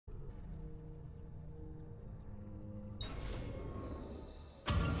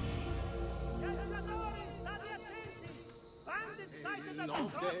located at the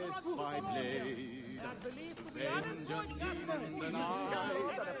crossroads of Colombia. They are believed to be unemployed Catholics.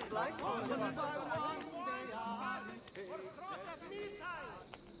 Or cross at meal time.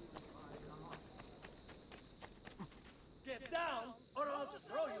 Get down, or I'll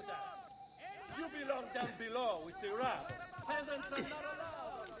throw you down. You belong down below with the rat. Peasants are not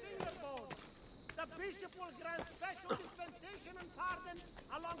allowed. The bishop will grant special dispensation and pardon,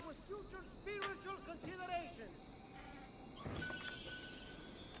 along with future spiritual considerations.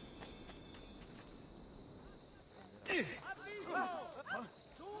 Aviso!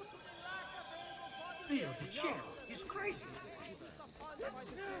 Due to the lack of able-bodied... Theo, the chair. He's crazy.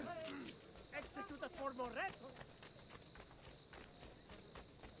 Executed for Moreto.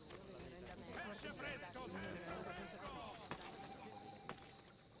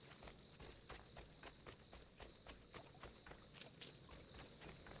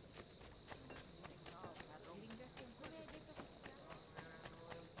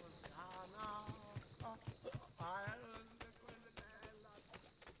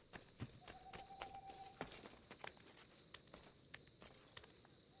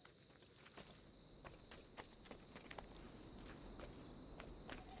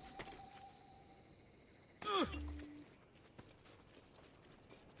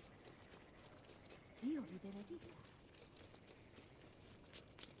 Io vi deve dire.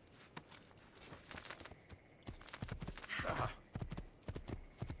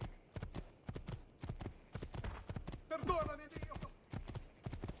 Perdonami, Dio!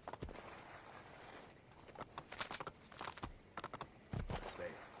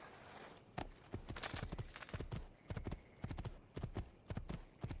 Sveglia.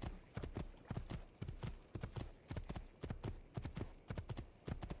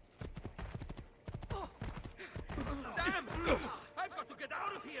 Damn! I've got to get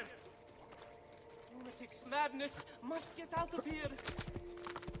out of here! Lunatic's madness must get out of here!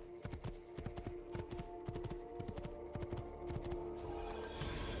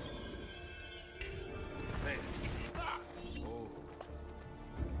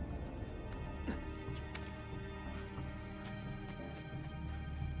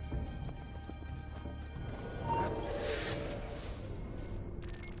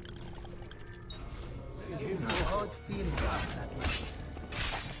 Hard feeling about that one.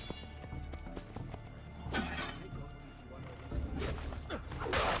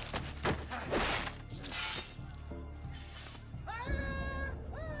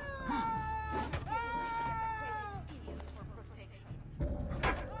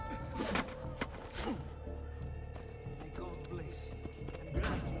 May God bless you and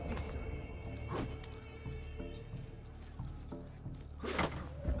grant you victory.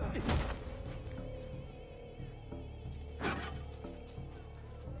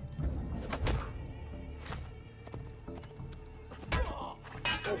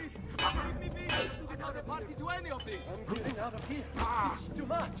 Please, leave me be! I can't a party to any of this! I'm getting out of here! This is too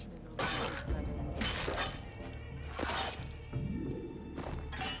much!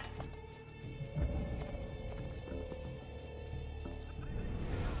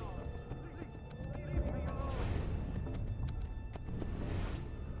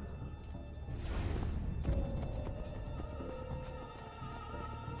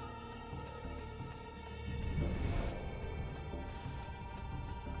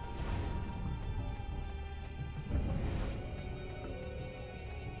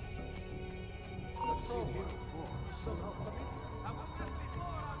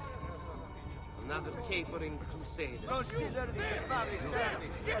 Another capering crusader. Consider this a public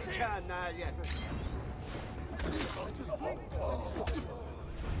service, canaglia!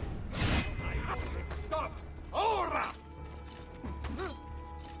 Stop! Ora!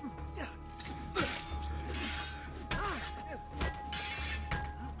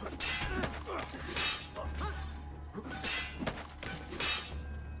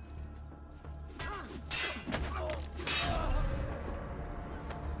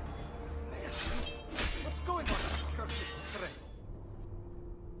 What's going on? Cursed threat.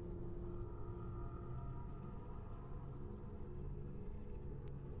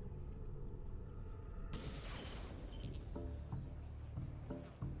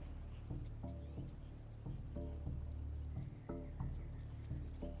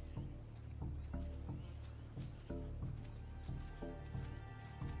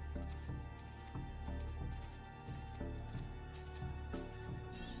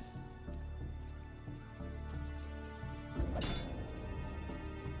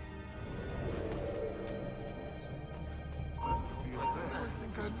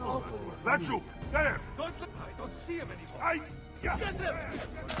 Laggiù! There! I don't see him anymore. Aia! Get him!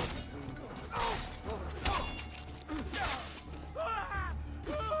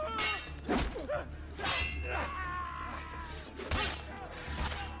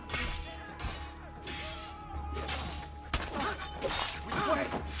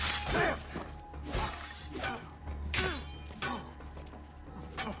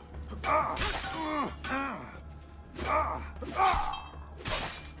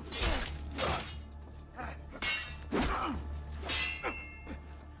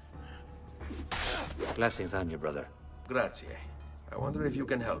 Blessings on you, brother. Grazie. I wonder if you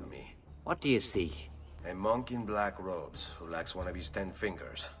can help me. What do you seek? A monk in black robes who lacks one of his 10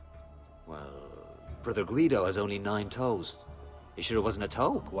 fingers. Well, Brother Guido has only 9 toes. You sure it wasn't a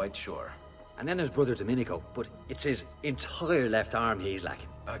toe? Quite sure. And then there's Brother Domenico, but it's his entire left arm he's lacking.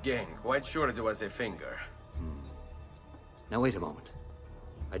 Again, quite sure it was a finger. Now wait a moment.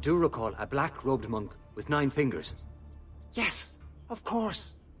 I do recall a black-robed monk with 9 fingers. Yes, of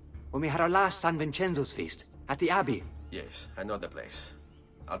course. When we had our last San Vincenzo's feast at the Abbey. Yes, I know the place.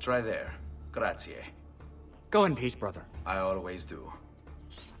 I'll try there. Grazie. Go in peace, brother. I always do.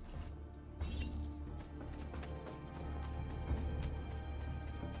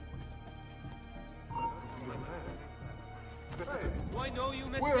 Why no, you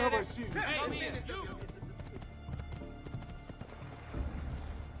Where have I seen you? Come here, you!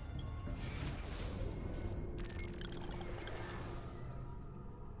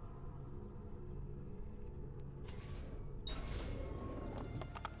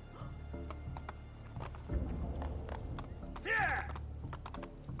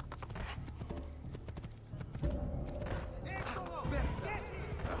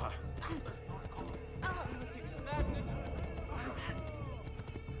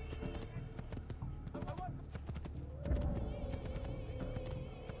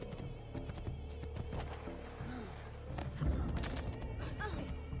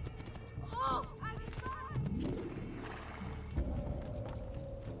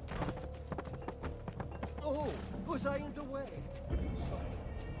 Oh, was I in the way?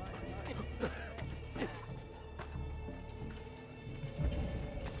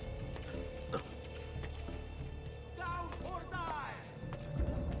 Down or die!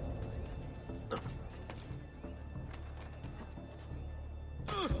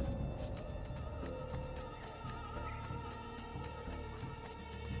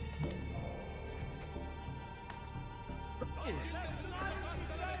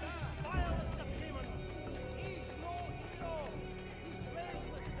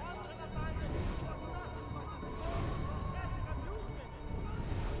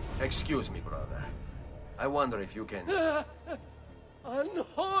 Excuse me, brother. I wonder if you can...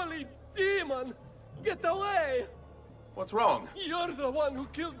 Unholy demon! Get away! What's wrong? You're the one who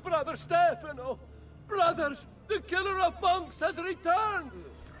killed Brother Stefano! Brothers, the killer of monks has returned!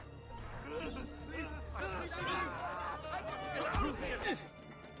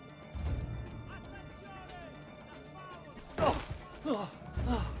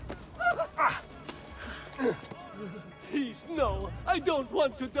 Please, no! I don't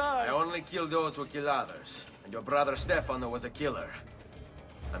want to die! I only kill those who kill others. And your brother Stefano was a killer.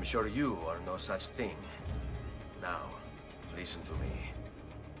 I'm sure you are no such thing. Now, listen to me.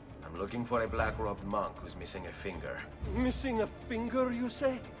 I'm looking for a black-robed monk who's missing a finger. Missing a finger, you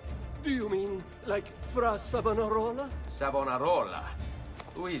say? Do you mean like Fra Savonarola? Savonarola?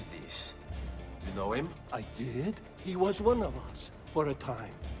 Who is this? You know him? I did. He was one of us, for a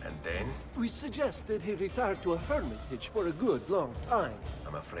time. And then? We suggested he retire to a hermitage for a good long time.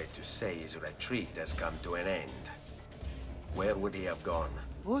 I'm afraid to say his retreat has come to an end. Where would he have gone?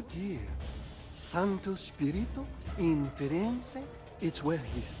 Oh dear. Santo Spirito? In Firenze? It's where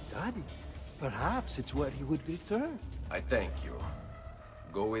he studied. Perhaps it's where he would return. I thank you.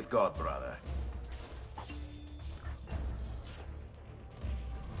 Go with God, brother.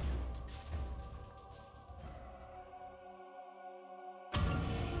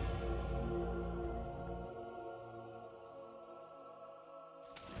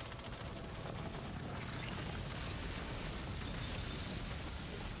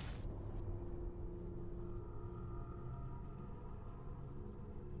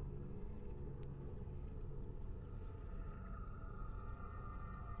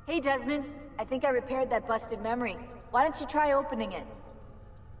 Hey, Desmond. I think I repaired that busted memory. Why don't you try opening it?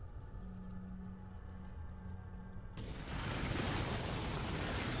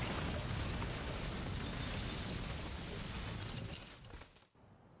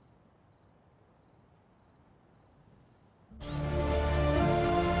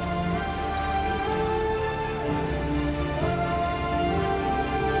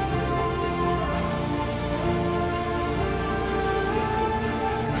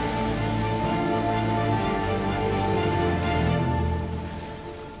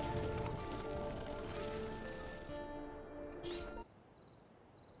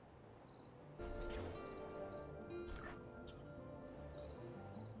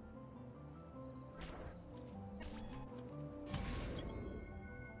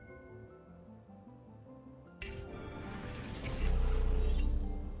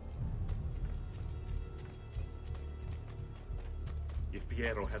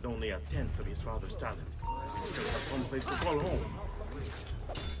 Caballero had only a tenth of his father's talent. He still has some place to call home.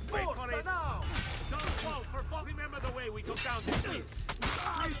 Wait for it! Don't fall for folk. Remember the way we took down the Swiss.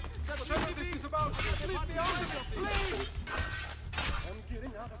 That's what this is about. Leave me out of here, please! I'm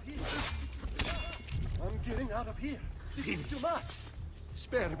getting out of here. I'm getting out of here. This is too much.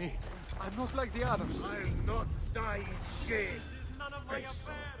 Spare me. I'm not like the others. I'll not die in shame. This is none of my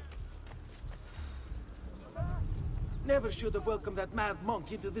affair. Never should have welcomed that mad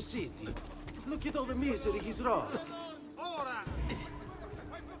monk into the city. Look at all the misery he's wrought. Ora!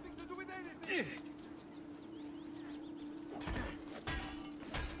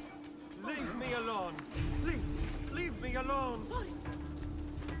 Leave me alone. Please, leave me alone. Sorry.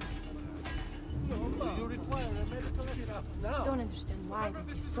 You require a medical assist now. I don't understand why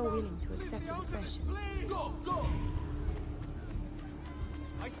he's so willing to accept his oppression. Go, go!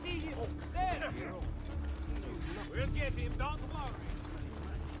 I see him. There! We'll get him, don't worry.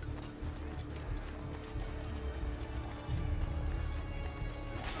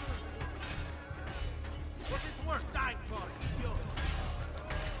 What is worth dying for, idiot?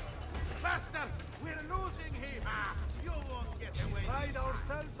 Faster! We're losing him! Ah, you won't get away. Pride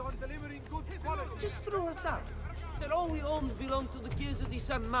ourselves on delivering good quality. Just throw us out. Said all we own belong to the Chiesa di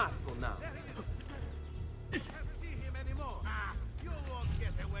San Marco now. Can't see him anymore. Ah, you won't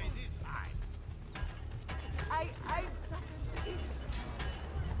get away this time. I'm sorry.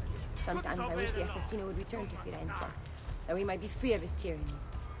 Sometimes I wish the assassino would return to Firenze, that we might be free of his tyranny.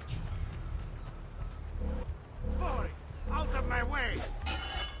 Fury, out of my way!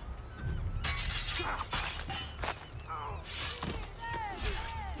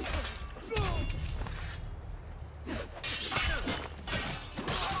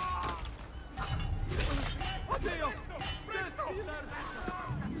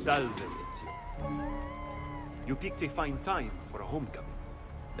 Salve, Ezio. You picked a fine time for a homecoming.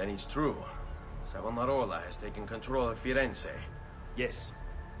 Then it's true. Savonarola has taken control of Firenze. Yes.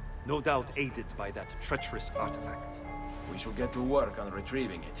 No doubt aided by that treacherous artifact. We should get to work on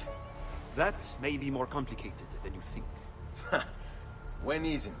retrieving it. That may be more complicated than you think. When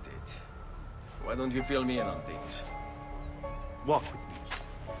isn't it? Why don't you fill me in on things? Walk with me.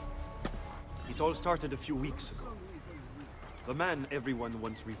 It all started a few weeks ago. The man everyone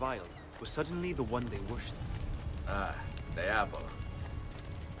once reviled was suddenly the one they worshipped. Ah, the apple.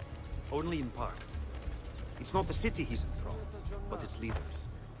 Only in part. It's not the city he's enthralled, but its leaders.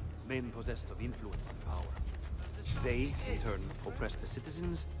 Men possessed of influence and power. They, in turn, oppress the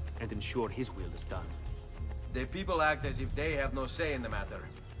citizens and ensure his will is done. The people act as if they have no say in the matter.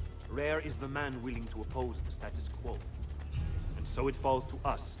 Rare is the man willing to oppose the status quo. And so it falls to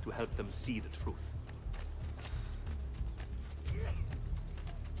us to help them see the truth.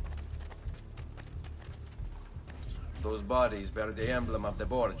 Those bodies bear the emblem of the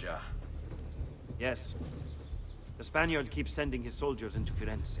Borgia. Yes. The Spaniard keeps sending his soldiers into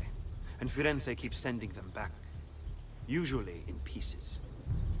Firenze, and Firenze keeps sending them back. Usually in pieces.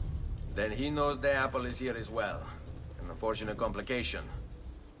 Then he knows the apple is here as well. An unfortunate complication.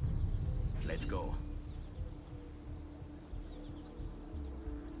 Let's go.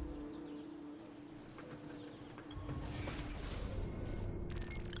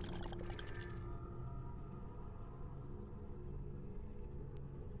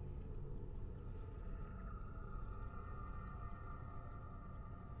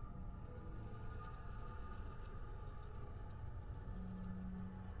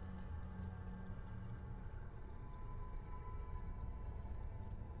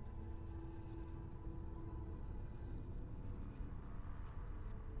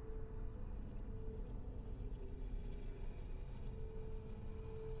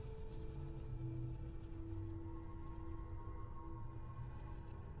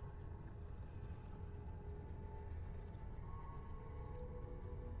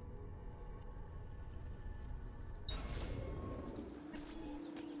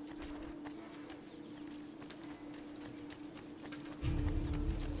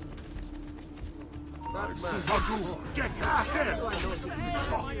 Get out here!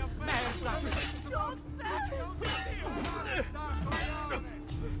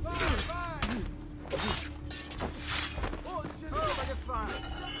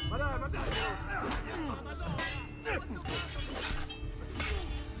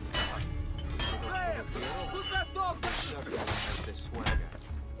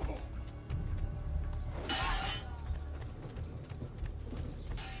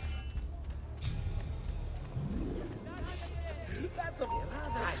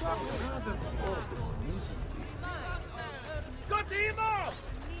 Got him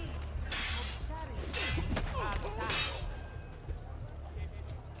off!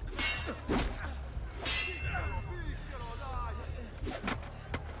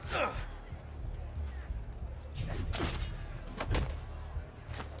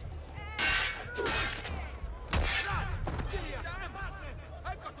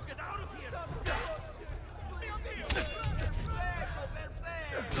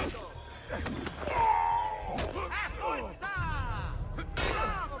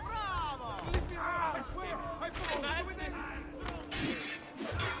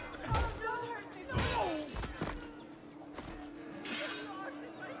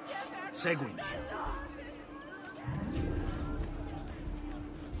 Seguimi.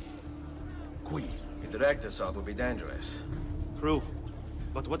 Qui. A direct assault would be dangerous. True.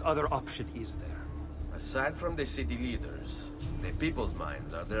 But what other option is there? Aside from the city leaders, the people's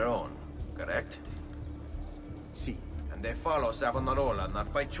minds are their own, correct? Si. And they follow Savonarola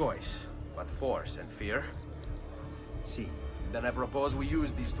not by choice, but force and fear? Si. Then I propose we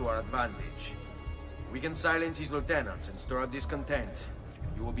use these to our advantage. We can silence his lieutenants and stir up discontent.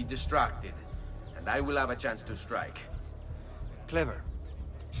 You will be distracted, and I will have a chance to strike. Clever.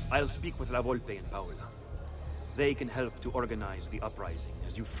 I'll speak with La Volpe and Paola. They can help to organize the uprising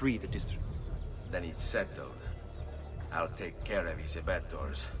as you free the districts. Then it's settled. I'll take care of his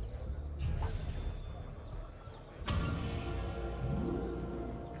abettors.